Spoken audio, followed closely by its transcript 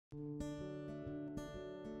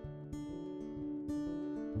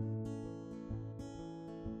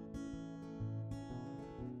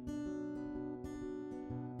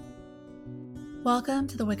Welcome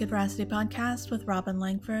to the Wicked Veracity Podcast with Robin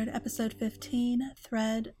Langford, Episode 15,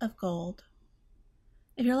 Thread of Gold.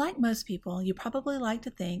 If you're like most people, you probably like to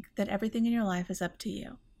think that everything in your life is up to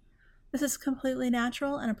you. This is completely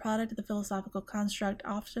natural and a product of the philosophical construct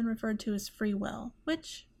often referred to as free will,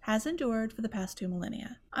 which has endured for the past 2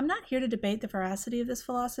 millennia. I'm not here to debate the veracity of this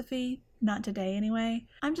philosophy, not today anyway.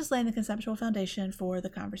 I'm just laying the conceptual foundation for the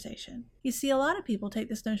conversation. You see, a lot of people take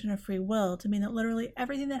this notion of free will to mean that literally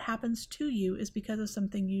everything that happens to you is because of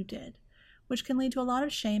something you did, which can lead to a lot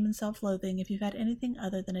of shame and self-loathing if you've had anything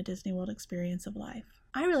other than a Disney World experience of life.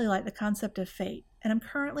 I really like the concept of fate, and I'm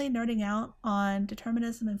currently nerding out on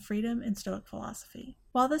determinism and freedom in Stoic philosophy.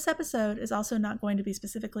 While this episode is also not going to be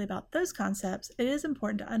specifically about those concepts, it is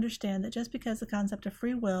important to understand that just because the concept of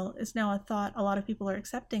free will is now a thought a lot of people are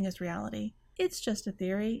accepting as reality, it's just a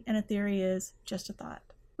theory, and a theory is just a thought.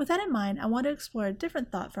 With that in mind, I want to explore a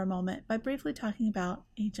different thought for a moment by briefly talking about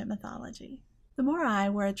ancient mythology. The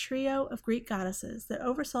Moirai were a trio of Greek goddesses that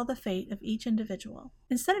oversaw the fate of each individual.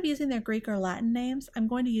 Instead of using their Greek or Latin names, I'm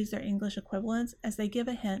going to use their English equivalents as they give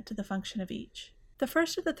a hint to the function of each. The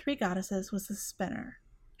first of the 3 goddesses was the spinner.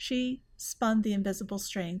 She spun the invisible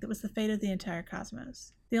string that was the fate of the entire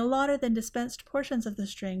cosmos. The Allottor then dispensed portions of the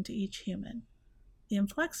string to each human. The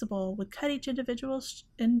inflexible would cut each individual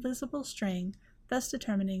invisible string, thus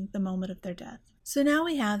determining the moment of their death. So now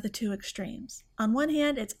we have the 2 extremes. On one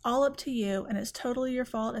hand, it's all up to you, and it's totally your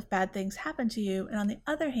fault if bad things happen to you, and on the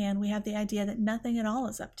other hand, we have the idea that nothing at all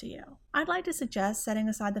is up to you. I'd like to suggest setting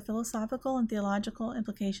aside the philosophical and theological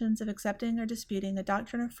implications of accepting or disputing a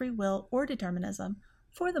doctrine of free will or determinism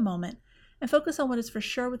for the moment, and focus on what is for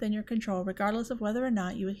sure within your control, regardless of whether or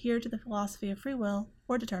not you adhere to the philosophy of free will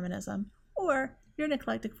or determinism, or you're an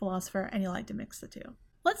eclectic philosopher and you like to mix the two.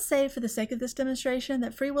 Let's say, for the sake of this demonstration,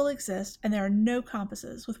 that free will exists and there are no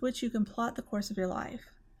compasses with which you can plot the course of your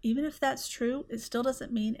life. Even if that's true, it still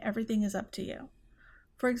doesn't mean everything is up to you.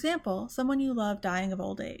 For example, someone you love dying of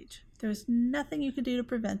old age. There is nothing you can do to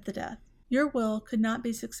prevent the death. Your will could not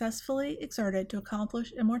be successfully exerted to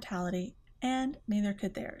accomplish immortality, and neither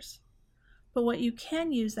could theirs. But what you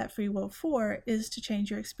can use that free will for is to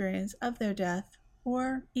change your experience of their death,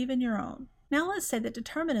 or even your own. Now let's say that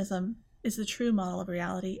determinism is the true model of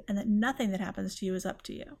reality, and that nothing that happens to you is up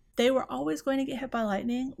to you. They were always going to get hit by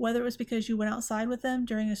lightning, whether it was because you went outside with them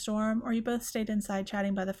during a storm, or you both stayed inside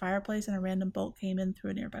chatting by the fireplace and a random bolt came in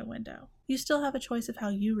through a nearby window. You still have a choice of how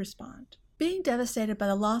you respond. Being devastated by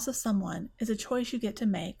the loss of someone is a choice you get to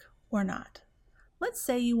make, or not. Let's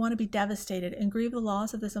say you want to be devastated and grieve the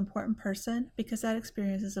loss of this important person because that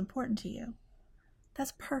experience is important to you.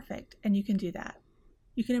 That's perfect, and you can do that.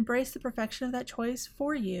 You can embrace the perfection of that choice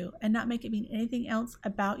for you and not make it mean anything else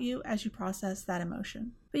about you as you process that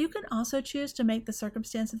emotion. But you can also choose to make the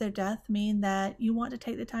circumstance of their death mean that you want to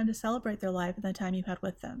take the time to celebrate their life and the time you had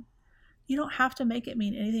with them. You don't have to make it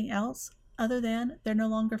mean anything else other than they're no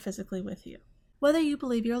longer physically with you. Whether you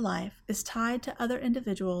believe your life is tied to other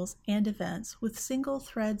individuals and events with single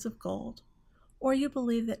threads of gold, or you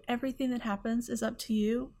believe that everything that happens is up to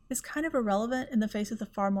you, is kind of irrelevant in the face of the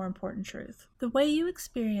far more important truth. The way you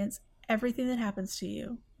experience everything that happens to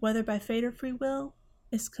you, whether by fate or free will,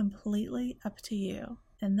 is completely up to you.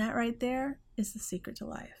 And that right there is the secret to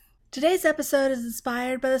life. Today's episode is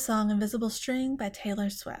inspired by the song Invisible String by Taylor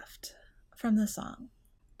Swift. From the song,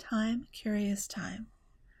 Time, Curious Time.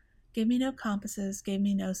 Gave me no compasses, gave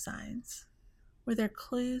me no signs. Were there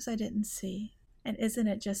clues I didn't see? And isn't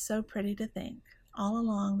it just so pretty to think, all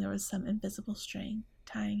along there was some invisible string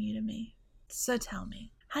tying you to me? So tell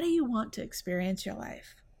me, how do you want to experience your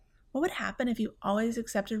life? What would happen if you always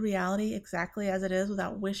accepted reality exactly as it is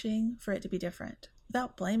without wishing for it to be different,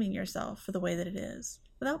 without blaming yourself for the way that it is,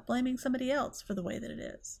 without blaming somebody else for the way that it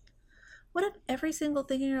is? What if every single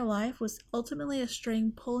thing in your life was ultimately a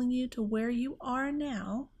string pulling you to where you are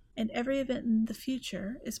now, and every event in the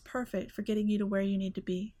future is perfect for getting you to where you need to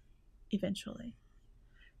be eventually?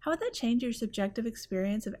 How would that change your subjective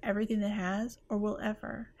experience of everything that has or will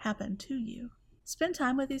ever happen to you? Spend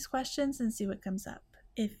time with these questions and see what comes up.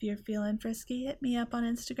 If you're feeling frisky, hit me up on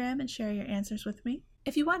Instagram and share your answers with me.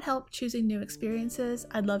 If you want help choosing new experiences,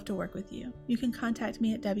 I'd love to work with you. You can contact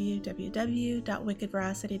me at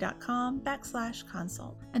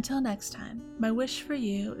www.wickedveracity.com/consult. Until next time, my wish for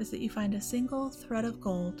you is that you find a single thread of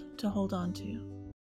gold to hold on to.